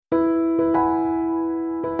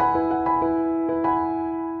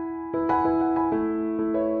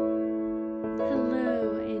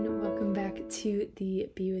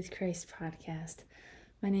with Christ podcast.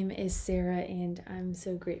 My name is Sarah, and I'm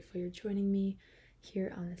so grateful you're joining me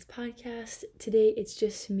here on this podcast. Today it's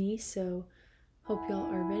just me, so hope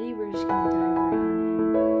y'all are ready. We're just going to dive right on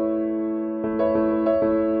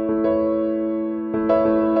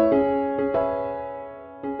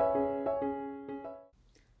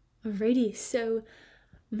in. Alrighty, so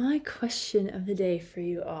my question of the day for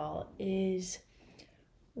you all is,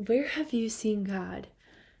 where have you seen God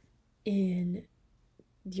in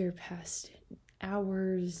your past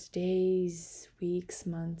hours, days, weeks,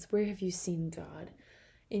 months? Where have you seen God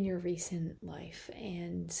in your recent life,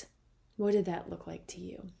 and what did that look like to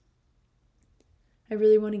you? I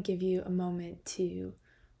really want to give you a moment to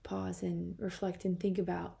pause and reflect and think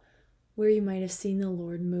about where you might have seen the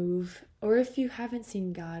Lord move, or if you haven't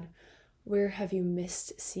seen God, where have you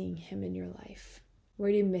missed seeing Him in your life?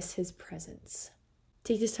 Where do you miss His presence?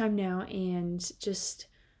 Take this time now and just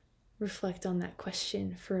reflect on that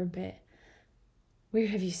question for a bit. Where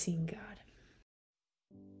have you seen God?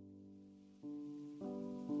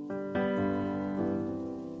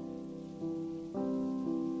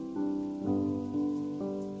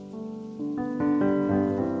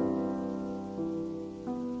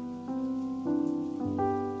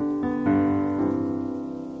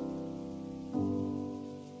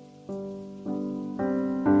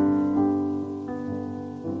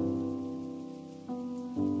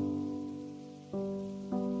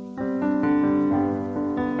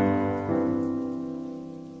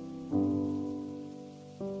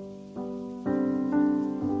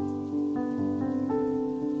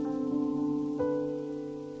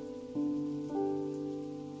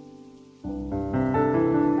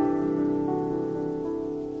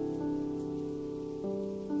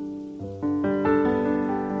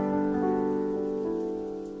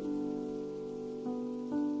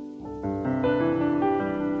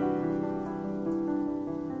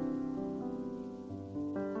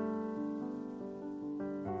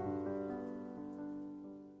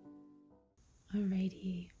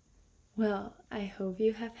 Alrighty. Well, I hope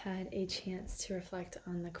you have had a chance to reflect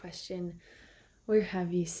on the question, where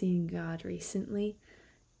have you seen God recently?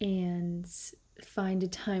 And find a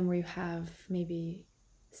time where you have maybe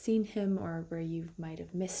seen Him, or where you might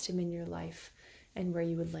have missed Him in your life, and where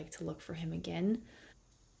you would like to look for Him again.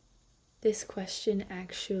 This question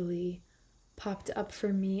actually popped up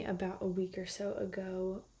for me about a week or so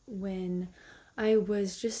ago when I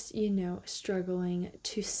was just, struggling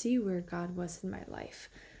to see where God was in my life.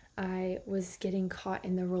 I was getting caught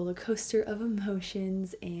in the roller coaster of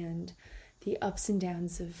emotions and the ups and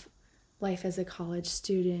downs of life as a college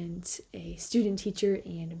student, a student teacher,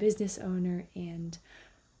 and a business owner, and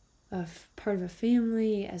part of a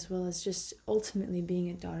family, as well as just ultimately being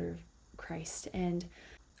a daughter of Christ. And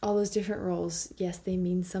all those different roles, yes, they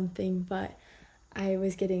mean something, but I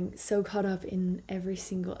was getting so caught up in every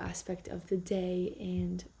single aspect of the day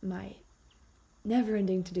and my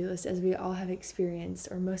never-ending to-do list, as we all have experienced,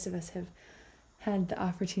 or most of us have had the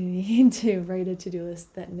opportunity to write a to-do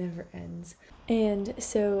list that never ends. And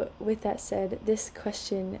so with that said, this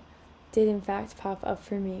question did in fact pop up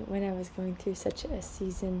for me when I was going through such a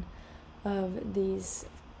season of these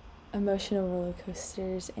emotional roller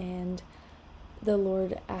coasters, and the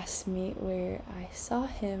Lord asked me where I saw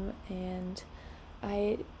Him, and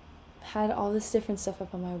I had all this different stuff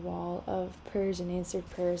up on my wall of prayers and answered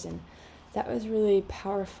prayers, and that was really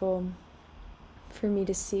powerful for me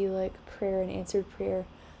to see, like, prayer and answered prayer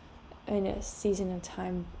in a season of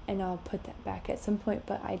time. And I'll put that back at some point,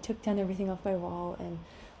 but I took down everything off my wall, and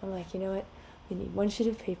I'm like, you know what, we need one sheet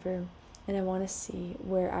of paper, and I want to see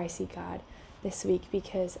where I see God this week,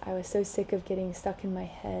 because I was so sick of getting stuck in my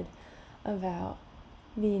head about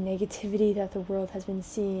the negativity that the world has been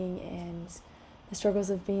seeing and the struggles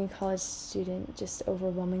of being a college student just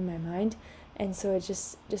overwhelming my mind. And so I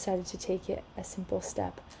just decided to take it a simple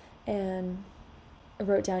step, and I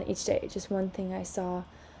wrote down each day just one thing I saw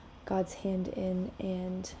God's hand in.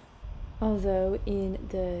 And although in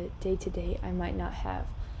the day-to-day I might not have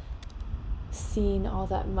seen all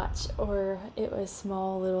that much, or it was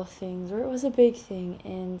small little things, or it was a big thing,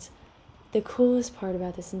 and the coolest part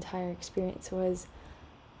about this entire experience was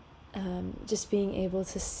just being able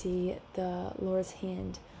to see the Lord's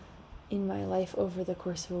hand in my life over the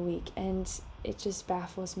course of a week. And it just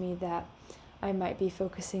baffles me that I might be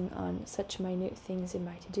focusing on such minute things in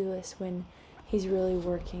my to-do list when He's really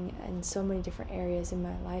working in so many different areas in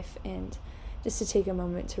my life. And just to take a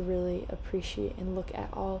moment to really appreciate and look at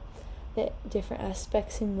all the different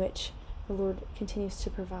aspects in which the Lord continues to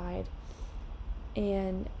provide.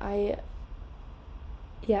 And I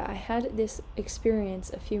had this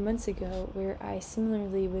experience a few months ago where I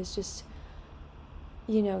similarly was just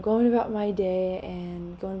going about my day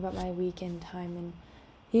and going about my weekend time, and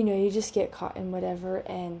you just get caught in whatever.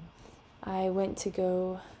 And I went to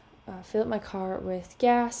go fill up my car with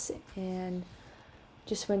gas and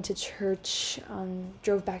just went to church,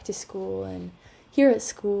 drove back to school, and here at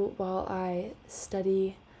school, while I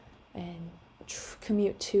study and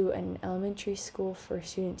commute to an elementary school for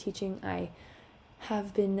student teaching, I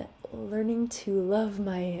have been learning to love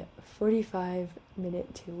my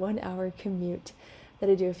 45-minute to 1 hour commute that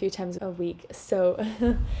I do a few times a week. So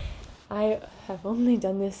I have only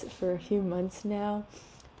done this for a few months now,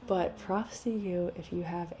 but props to you if you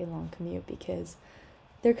have a long commute, because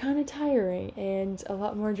they're kind of tiring and a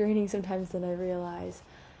lot more draining sometimes than I realize.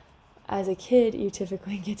 As a kid, you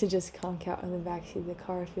typically get to just conk out in the backseat of the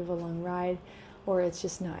car if you have a long ride, or it's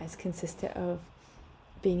just not as consistent of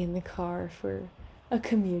being in the car for a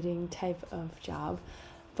commuting type of job.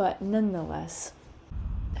 But nonetheless,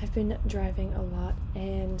 I've been driving a lot,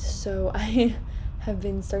 and so I have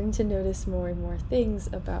been starting to notice more and more things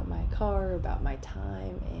about my car, about my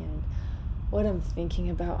time, and what I'm thinking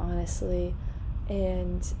about, honestly.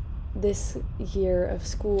 And this year of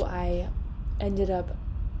school, I ended up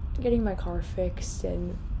getting my car fixed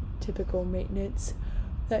and typical maintenance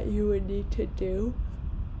that you would need to do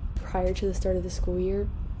prior to the start of the school year,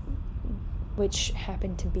 which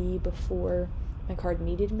happened to be before my car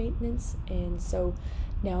needed maintenance. And so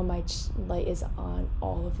now my light is on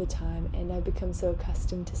all of the time, and I've become so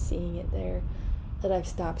accustomed to seeing it there that I've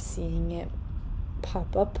stopped seeing it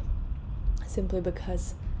pop up, simply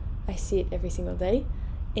because I see it every single day,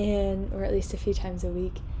 or at least a few times a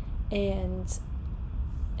week. And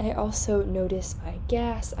I also notice my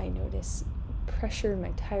gas, I notice pressure in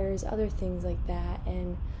my tires, other things like that,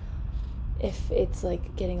 and if it's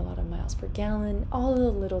like getting a lot of miles per gallon, all the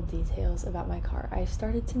little details about my car I've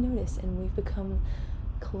started to notice, and we've become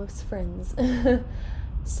close friends.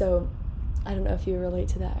 So I don't know if you relate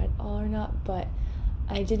to that at all or not, but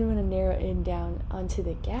I did want to narrow it down onto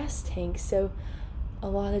the gas tank. So a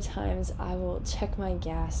lot of times I will check my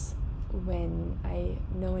gas when I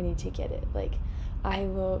know I need to get it. Like, I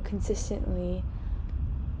will consistently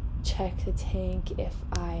check the tank if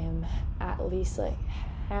I am at least like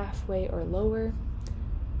halfway or lower,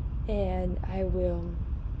 and I will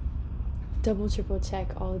double, triple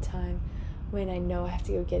check all the time when I know I have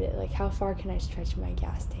to go get it. Like, how far can I stretch my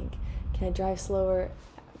gas tank? Can I drive slower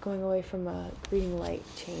going away from a green light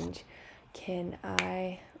change?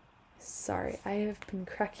 Sorry, I have been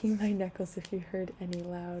cracking my knuckles if you heard any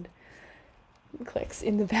loud clicks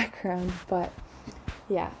in the background, but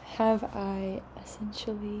yeah, have I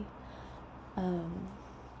essentially, am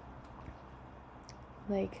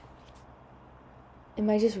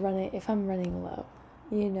I just if I'm running low,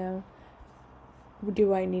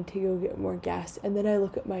 do I need to go get more gas? And then I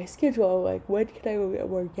look at my schedule, like, when can I go get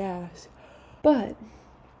more gas? But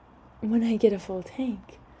when I get a full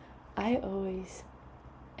tank, I always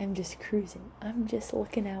am just cruising. I'm just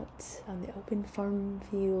looking out on the open farm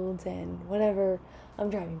fields and whatever I'm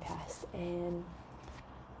driving past, and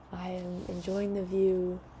I am enjoying the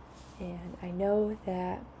view, and I know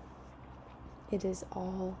that it is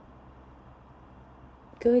all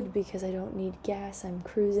good because I don't need gas. I'm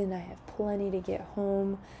cruising. I have plenty to get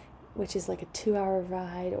home, which is like a 2-hour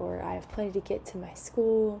ride, or I have plenty to get to my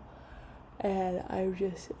school, and I'm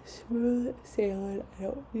just smooth sailing. I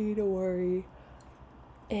don't need to worry.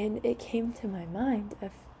 And it came to my mind a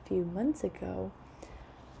few months ago.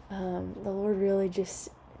 The Lord really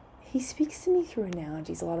He speaks to me through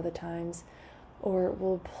analogies a lot of the times, or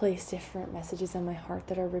will place different messages on my heart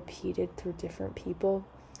that are repeated through different people.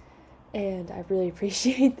 And I really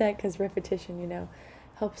appreciate that, because repetition,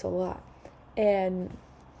 helps a lot. And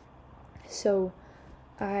so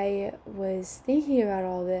I was thinking about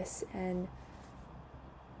all this, and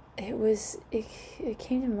it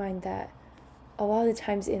came to mind that a lot of the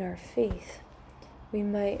times in our faith, we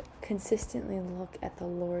might consistently look at the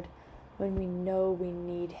Lord when we know we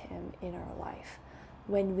need Him in our life,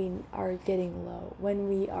 when we are getting low, when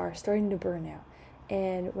we are starting to burn out,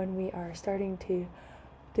 and when we are starting to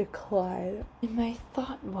decline. And my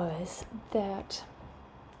thought was that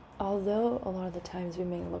although a lot of the times we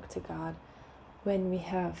may look to God when we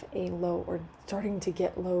have a low or starting to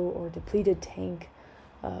get low or depleted tank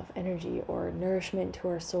of energy or nourishment to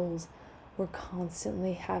our souls, we're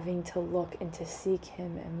constantly having to look and to seek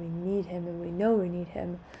Him, and we need Him, and we know we need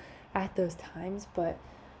Him at those times. But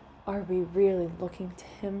are we really looking to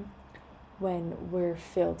Him when we're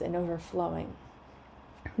filled and overflowing?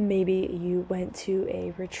 Maybe you went to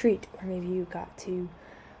a retreat, or maybe you got to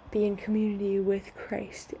be in community with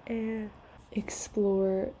Christ and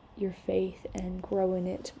explore your faith and grow in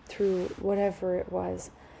it through whatever it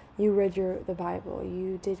was. You read the Bible,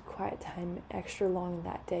 you did quiet time extra long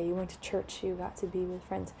that day, you went to church, you got to be with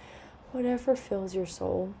friends. Whatever fills your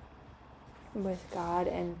soul with God,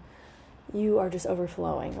 and you are just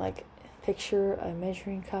overflowing. Like, picture a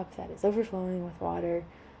measuring cup that is overflowing with water,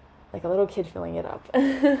 like a little kid filling it up.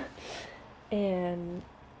 And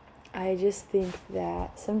I just think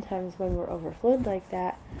that sometimes when we're overflowed like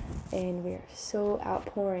that and we're so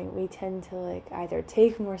outpouring, we tend to like either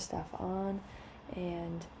take more stuff on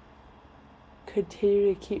and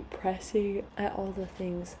continue to keep pressing at all the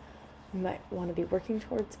things we might want to be working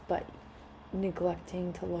towards, but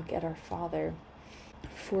neglecting to look at our Father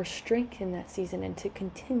for strength in that season and to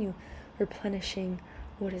continue replenishing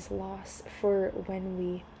what is lost. For when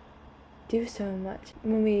we do so much,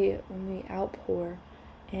 when we outpour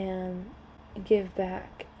and give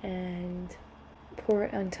back and pour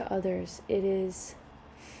it unto others, it is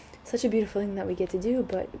such a beautiful thing that we get to do,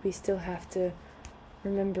 but we still have to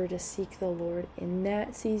remember to seek the Lord in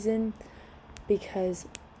that season, because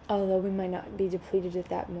although we might not be depleted at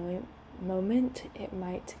that moment, it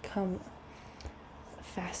might come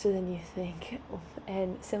faster than you think.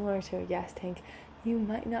 And similar to a gas tank, you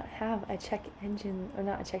might not have a check engine, or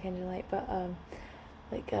not a check engine light, but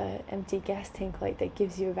like a empty gas tank light that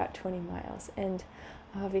gives you about 20 miles. And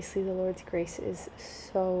obviously the Lord's grace is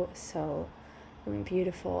so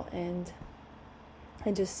beautiful, and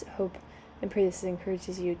I just hope and pray this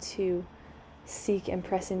encourages you to seek and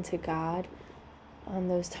press into God on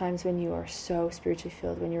those times when you are so spiritually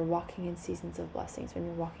filled, when you're walking in seasons of blessings, when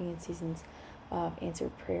you're walking in seasons of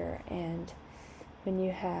answered prayer, and when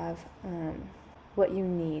you have what you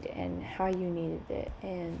need and how you needed it,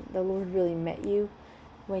 and the Lord really met you.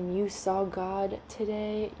 When you saw God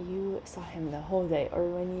today, you saw Him the whole day, or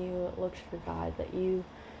when you looked for God, that you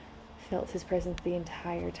felt His presence the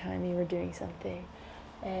entire time you were doing something.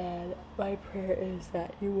 And my prayer is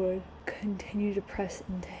that you would continue to press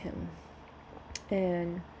into Him.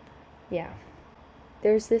 And yeah,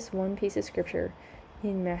 there's this one piece of scripture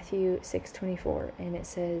in Matthew 6:24, and it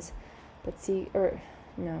says,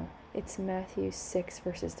 it's Matthew 6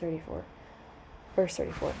 verse 34,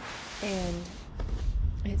 and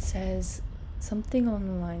it says something along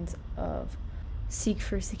the lines of, seek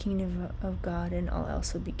first the kingdom of God and all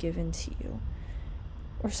else will be given to you,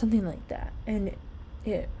 or something like that. And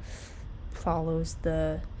it follows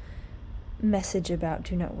the message about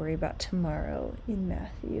do not worry about tomorrow in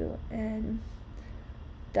Matthew, and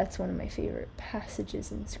that's one of my favorite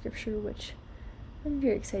passages in scripture, which I'm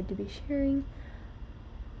very excited to be sharing.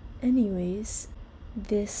 Anyways,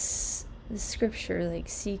 this scripture, like,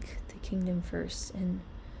 seek the kingdom first and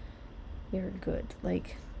you're good.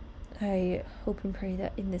 Like, I hope and pray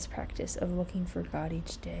that in this practice of looking for God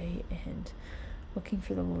each day and looking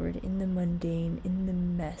for the Lord in the mundane, in the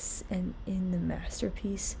mess, and in the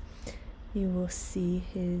masterpiece, you will see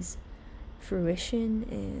His fruition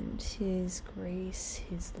and His grace,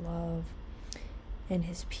 His love, and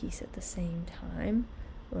His peace at the same time,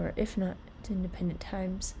 or if not at independent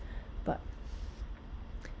times. But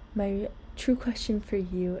my true question for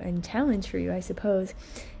you, and challenge for you, I suppose,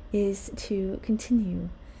 is to continue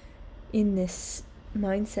in this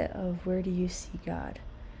mindset of, where do you see God?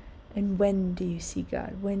 And when do you see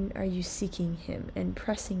God? When are you seeking Him and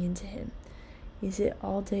pressing into Him? Is it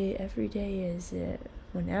all day, every day? Is it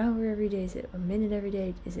 1 hour every day? Is it a minute every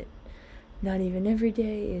day? Is it not even every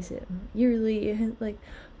day? Is it yearly? Like,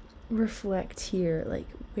 reflect here. Like,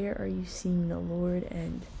 where are you seeing the Lord,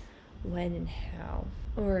 and when and how?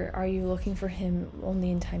 Or are you looking for Him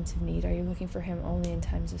only in times of need? Are you looking for Him only in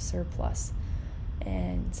times of surplus?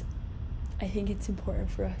 And I think it's important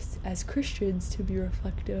for us as Christians to be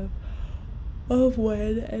reflective of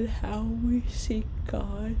when and how we seek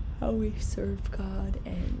God, how we serve God,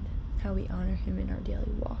 and how we honor Him in our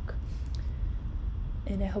daily walk.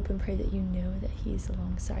 And I hope and pray that you know that He is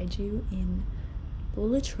alongside you in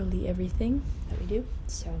literally everything that we do.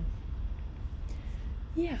 So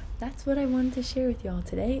yeah, that's what I wanted to share with y'all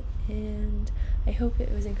today, and I hope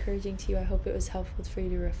it was encouraging to you. I hope it was helpful for you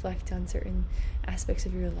to reflect on certain aspects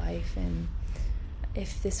of your life, and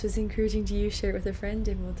if this was encouraging to you, share it with a friend,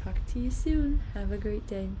 and we'll talk to you soon. Have a great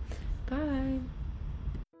day. Bye.